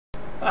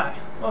Hi,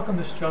 welcome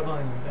to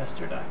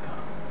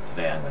StrugglingInvestor.com.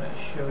 Today I'm going to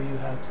show you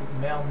how to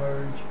mail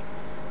merge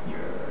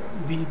your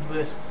lead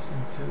lists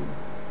into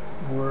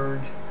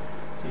Word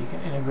so you can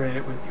integrate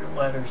it with your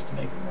letters to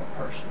make it more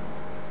personal.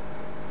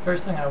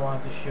 First thing I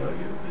want to show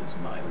you is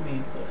my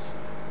lead list,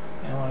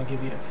 and I want to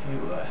give you a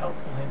few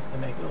helpful hints to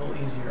make it a little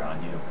easier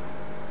on you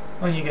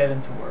when you get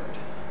into Word.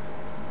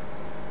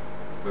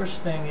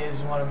 First thing is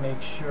you want to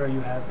make sure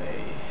you have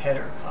a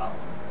header column.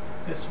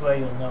 This way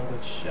you'll know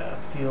which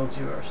fields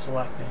you are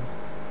selecting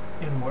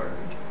in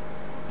Word.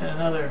 And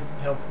another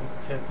helpful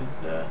tip is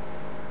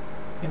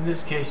in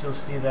this case you'll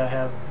see that I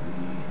have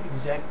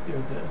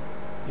the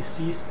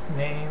deceased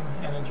name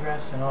and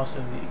address, and also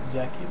the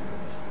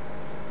executor's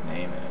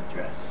name and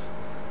address.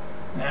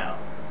 Now,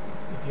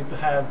 if you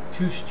have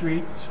two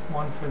streets,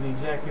 one for the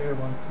executor,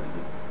 one for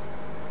the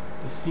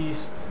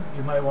deceased,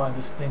 you might want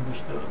to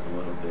distinguish those a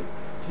little bit,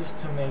 just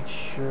to make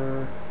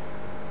sure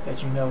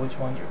that you know which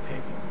one you're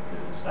picking,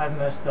 because I've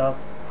messed up,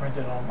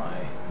 printed all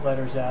my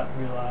letters out, and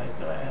realized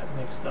that I had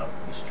mixed up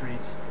the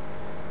streets,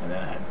 and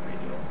then I had to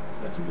redo them.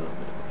 So that's a little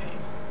bit of a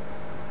pain.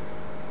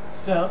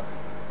 So,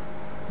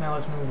 now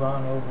let's move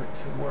on over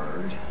to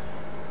Word.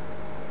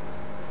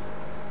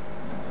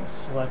 I'm going to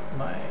select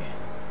my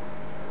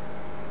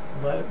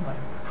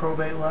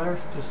probate letter,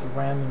 just a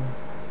random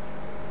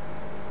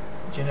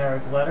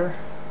generic letter.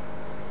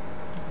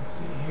 You can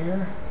see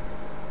here.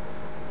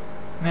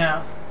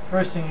 Now,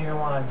 first thing you're going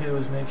to want to do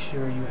is make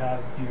sure you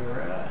have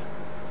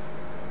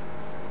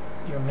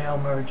your mail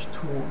merge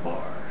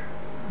toolbar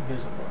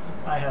visible.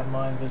 I have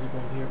mine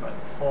visible here by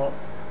default,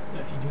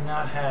 but if you do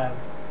not have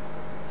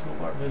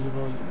toolbar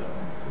visible, you go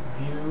into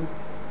View,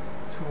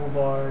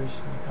 Toolbars, and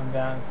you come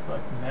down and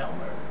select Mail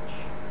Merge.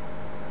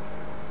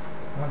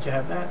 Once you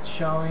have that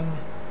showing,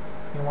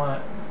 you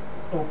want to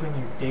open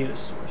your data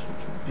source,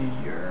 which would be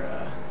your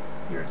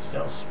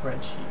Excel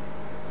spreadsheet.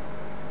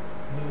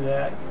 Do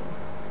that, you'll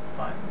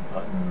find the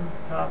button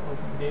top,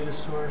 open data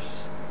source,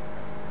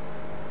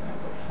 and I'll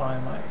go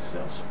find my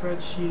Excel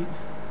spreadsheet,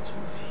 which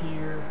is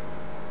here,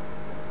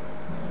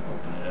 and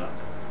open it up.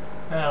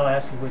 And I'll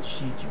ask you which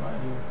sheet you want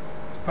to do.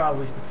 It's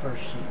probably the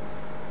first sheet.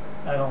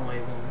 I don't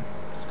label them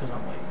just because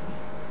I'm lazy.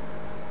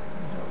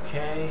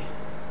 Okay.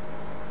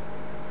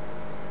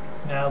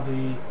 Now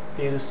the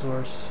data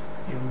source,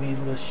 your lead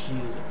list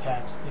sheet, is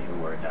attached to your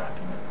Word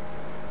document.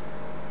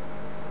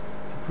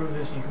 To prove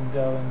this, you can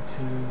go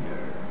into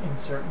your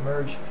Insert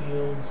Merge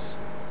fields,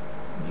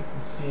 and you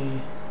can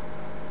see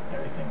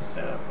everything's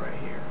set up right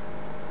here.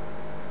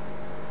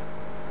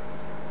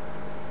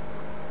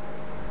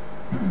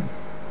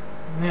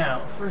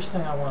 Now, first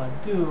thing I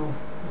want to do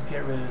is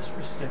get rid of this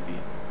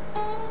recipient.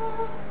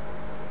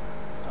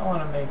 I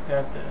want to make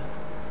that the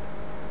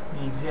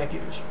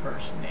executor's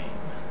first name,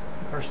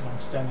 the person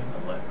I'm sending the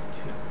letter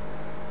to.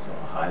 So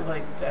I'll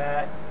highlight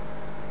that,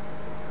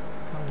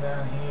 come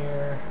down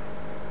here,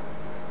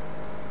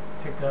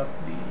 pick up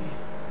the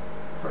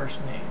first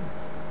name,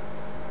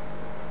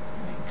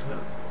 and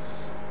close.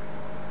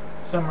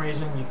 For some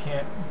reason you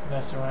can't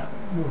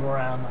move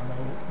around on the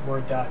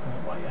Word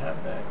document while you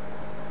have that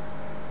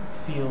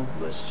field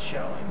list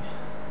showing.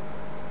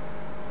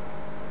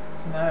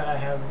 So now that I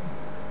have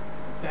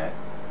that,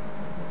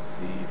 let's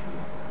see if you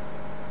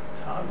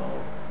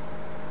toggle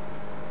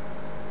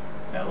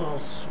that little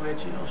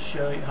switch, it'll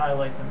show you,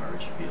 highlight the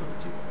merge field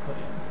that you put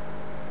in.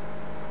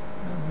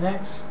 And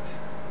next,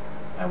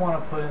 I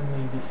want to put in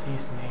the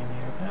deceased name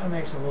here. It kind of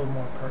makes it a little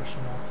more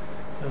personal,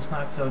 so it's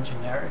not so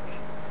generic.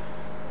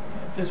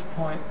 And at this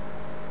point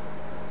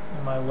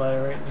in my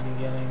letter, right at the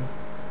beginning,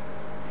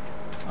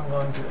 I'm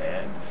going to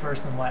add the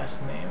first and last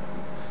name of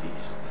the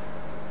deceased.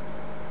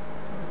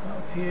 So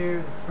up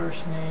here, the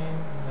first name,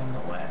 and then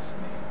the last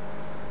name.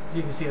 As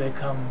you can see, they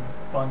come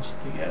bunched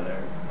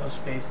together, no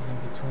spaces in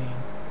between.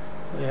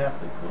 So you have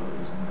to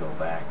close and go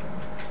back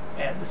and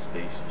add the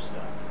space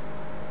yourself.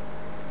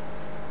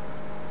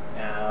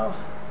 Now,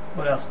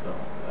 what else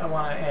though? I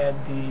want to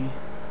add the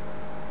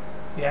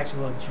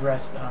actual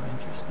address that I'm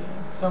interested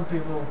in. Some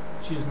people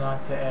choose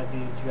not to add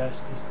the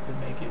address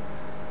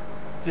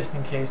just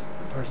in case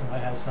the person might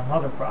have some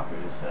other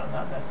property to sell,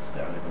 not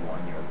necessarily the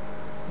one you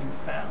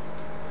found.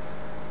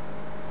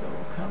 So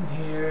we'll come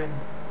here, and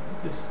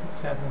this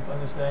sentence,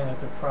 understanding that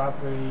the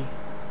property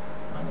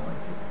I'm going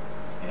to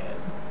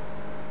add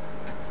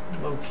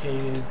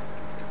located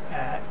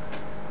at,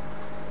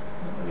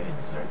 and we're going to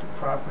insert the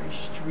property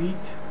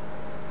street.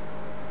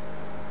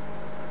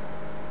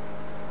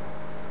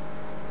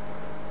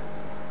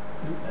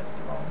 Oop, that's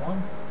the wrong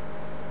one.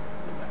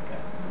 Go back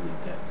out and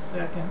delete that in a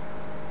second.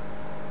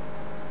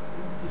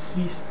 The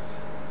deceased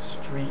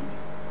street,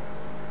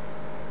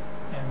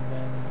 and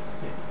then the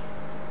city.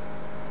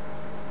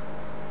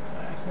 I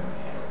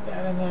accidentally added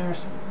that in there,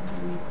 so we can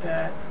delete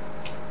that.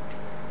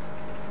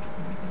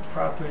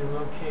 Property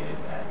located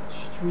at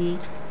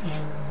street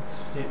in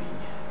city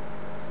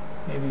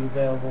may be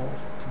available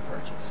to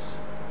purchase.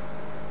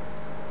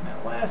 Now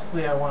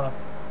lastly, I want to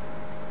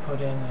put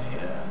in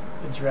a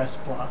address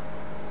block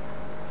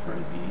for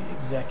the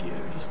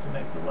executor, just to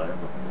make the letter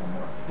look a little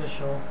more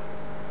official.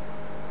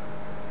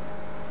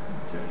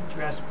 insert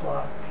address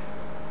block.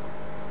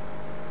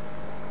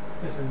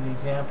 This is the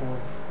example of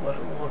what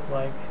it will look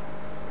like.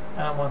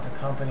 I don't want the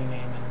company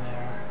name in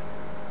there,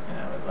 and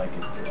I would like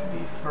it to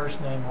be first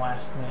name,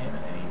 last name,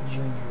 and any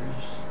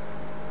juniors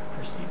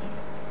preceding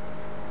it.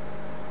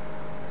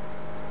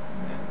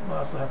 And then we'll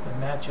also have to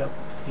match up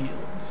the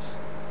fields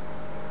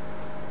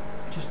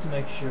just to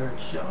make sure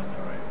it's showing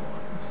the right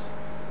ones.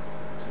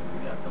 So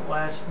we got the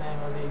last name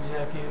of the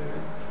executor,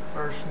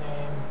 first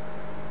name,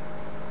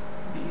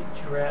 the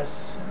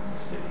address, and the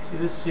city. See,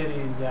 this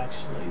city is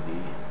actually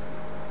the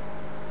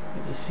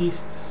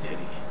deceased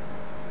city.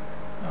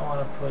 I want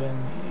to put in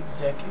the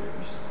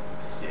executor's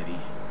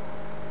city.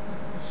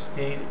 And the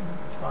state,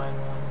 find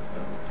one, so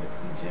we'll pick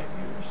the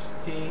executor's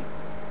state.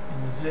 And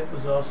the zip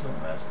was also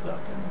messed up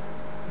and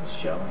is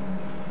showing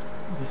the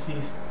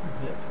deceased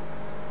zip.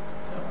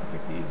 So I want to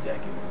pick the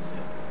executive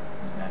zip.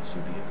 And that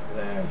should be it for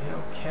there. You hit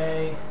OK.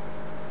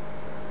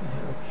 You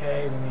hit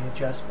OK, then the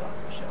address block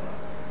will show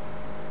up.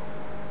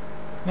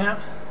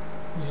 Now,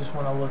 you just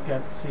want to look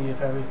at to see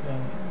if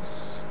everything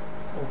is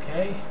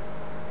okay.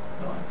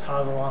 So I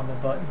toggle on the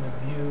button to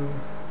view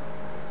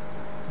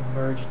the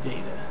merge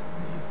data.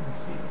 And you can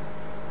see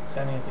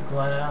sending it to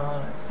Glen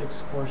Allen at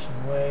 6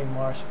 Corson Way,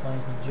 Marsh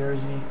Plains, New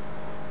Jersey,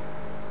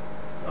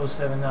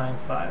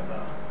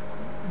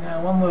 07950.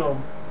 Now, one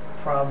little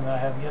problem that I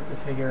have yet to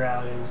figure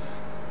out is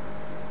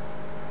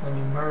when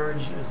you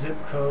merge a zip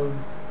code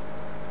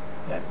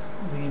that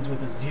leads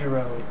with a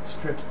 0, it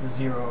strips the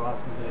 0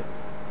 off of it.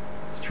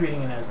 It's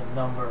treating it as a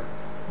number,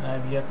 and I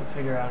have yet to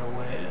figure out a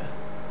way to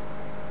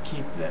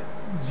keep that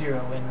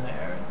 0 in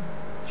there and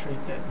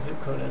treat that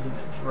zip code as an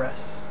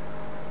address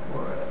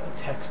or a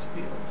text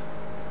field.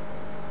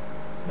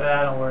 But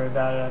I don't worry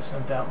about it. I've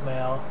sent out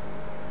mail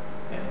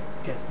and it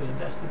gets to the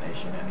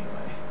destination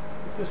anyway. So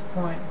at this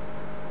point,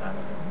 I'm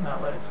going to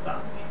not let it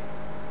stop me.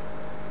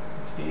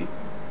 See,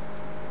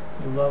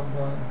 your loved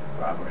one,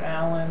 Robert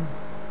Allen,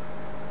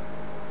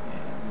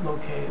 and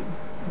located,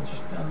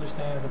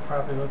 understanding of the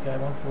property located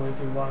at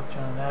 143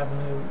 Waukesha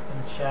Avenue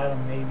in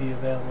Chatham may be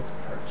available to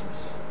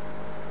purchase.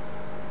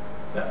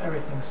 So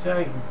everything's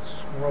set. You can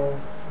scroll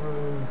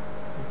through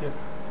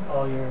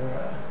all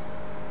your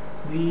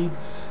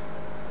leads.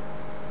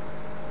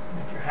 And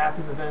if you're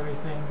happy with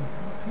everything,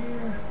 up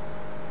here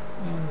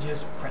and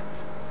just print.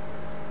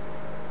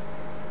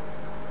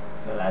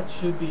 So that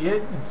should be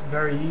it. It's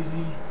very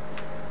easy.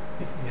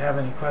 If you have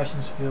any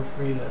questions, feel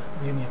free to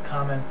leave me a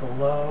comment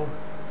below.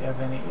 If you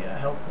have any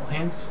helpful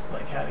hints,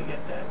 like how to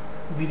get that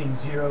leading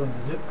 0 in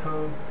the zip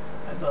code,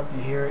 I'd love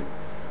to hear it.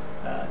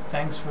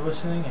 Thanks for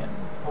listening, and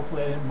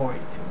hopefully I didn't bore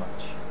you too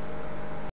much.